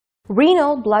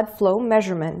Renal blood flow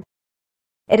measurement.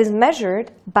 It is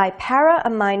measured by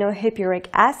para-aminohippuric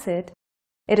acid.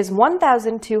 It is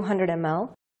 1,200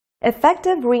 ml.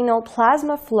 Effective renal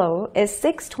plasma flow is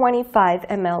 625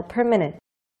 ml per minute.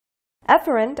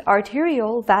 Efferent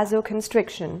arterial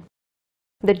vasoconstriction.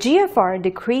 The GFR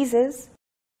decreases,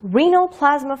 renal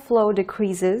plasma flow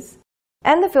decreases,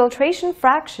 and the filtration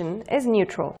fraction is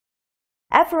neutral.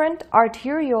 Efferent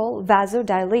arterial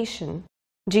vasodilation.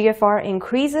 GFR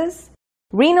increases,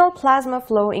 renal plasma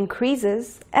flow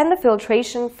increases, and the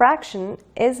filtration fraction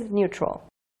is neutral.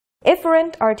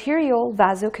 Efferent arterial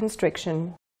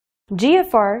vasoconstriction.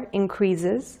 GFR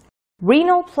increases,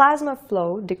 renal plasma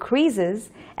flow decreases,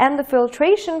 and the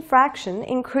filtration fraction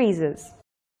increases.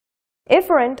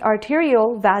 Efferent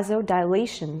arterial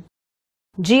vasodilation.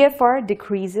 GFR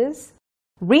decreases,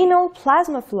 renal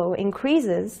plasma flow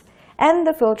increases, and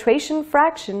the filtration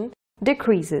fraction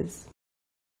decreases.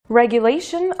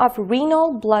 Regulation of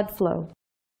renal blood flow.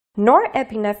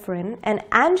 Norepinephrine and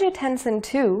angiotensin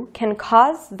II can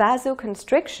cause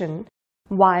vasoconstriction,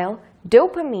 while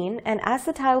dopamine and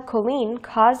acetylcholine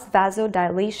cause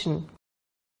vasodilation.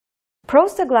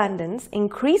 Prostaglandins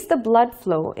increase the blood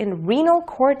flow in renal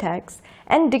cortex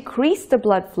and decrease the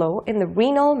blood flow in the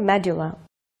renal medulla.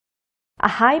 A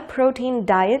high-protein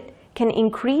diet can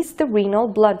increase the renal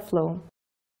blood flow.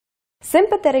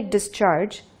 Sympathetic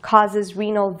discharge causes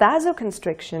renal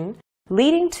vasoconstriction,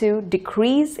 leading to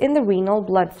decrease in the renal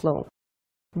blood flow.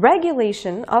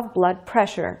 Regulation of blood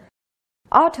pressure.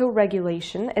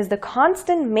 Autoregulation is the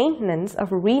constant maintenance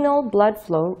of renal blood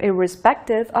flow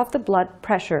irrespective of the blood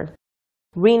pressure.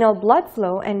 Renal blood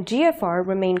flow and GFR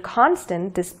remain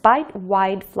constant despite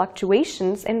wide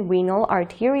fluctuations in renal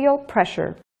arterial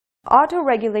pressure.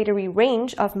 Autoregulatory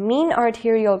range of mean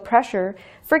arterial pressure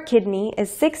for kidney is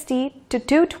 60 to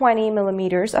 220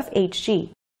 mm of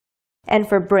Hg, and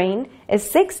for brain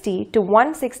is 60 to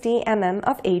 160 mm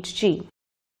of Hg.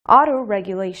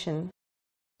 Autoregulation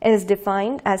is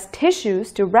defined as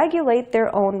tissues to regulate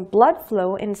their own blood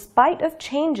flow in spite of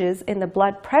changes in the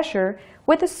blood pressure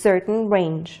with a certain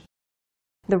range.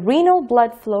 The renal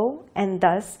blood flow and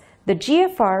thus the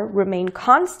GFR remain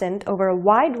constant over a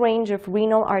wide range of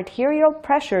renal arterial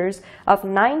pressures of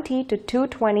 90 to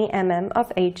 220 mm of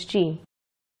Hg.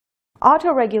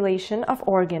 Autoregulation of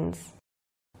organs.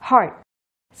 Heart,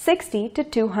 60 to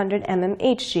 200 mm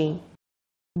Hg.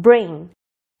 Brain,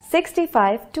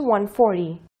 65 to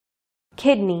 140.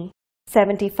 Kidney,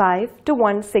 75 to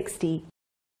 160.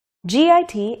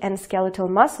 GIT and skeletal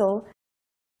muscle,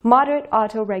 moderate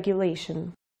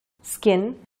autoregulation.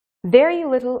 Skin, very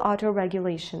little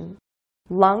autoregulation.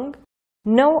 Lung,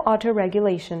 no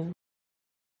autoregulation.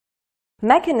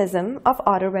 Mechanism of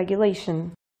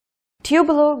autoregulation.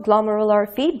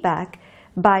 Tubuloglomerular feedback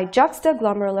by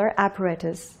juxtaglomerular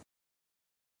apparatus.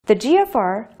 The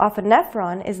GFR of a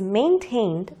nephron is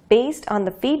maintained based on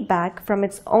the feedback from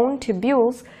its own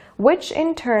tubules, which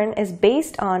in turn is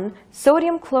based on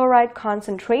sodium chloride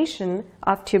concentration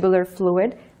of tubular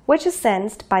fluid, which is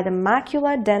sensed by the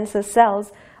macula densa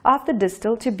cells of the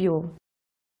distal tubule.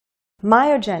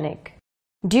 Myogenic,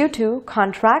 due to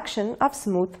contraction of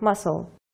smooth muscle.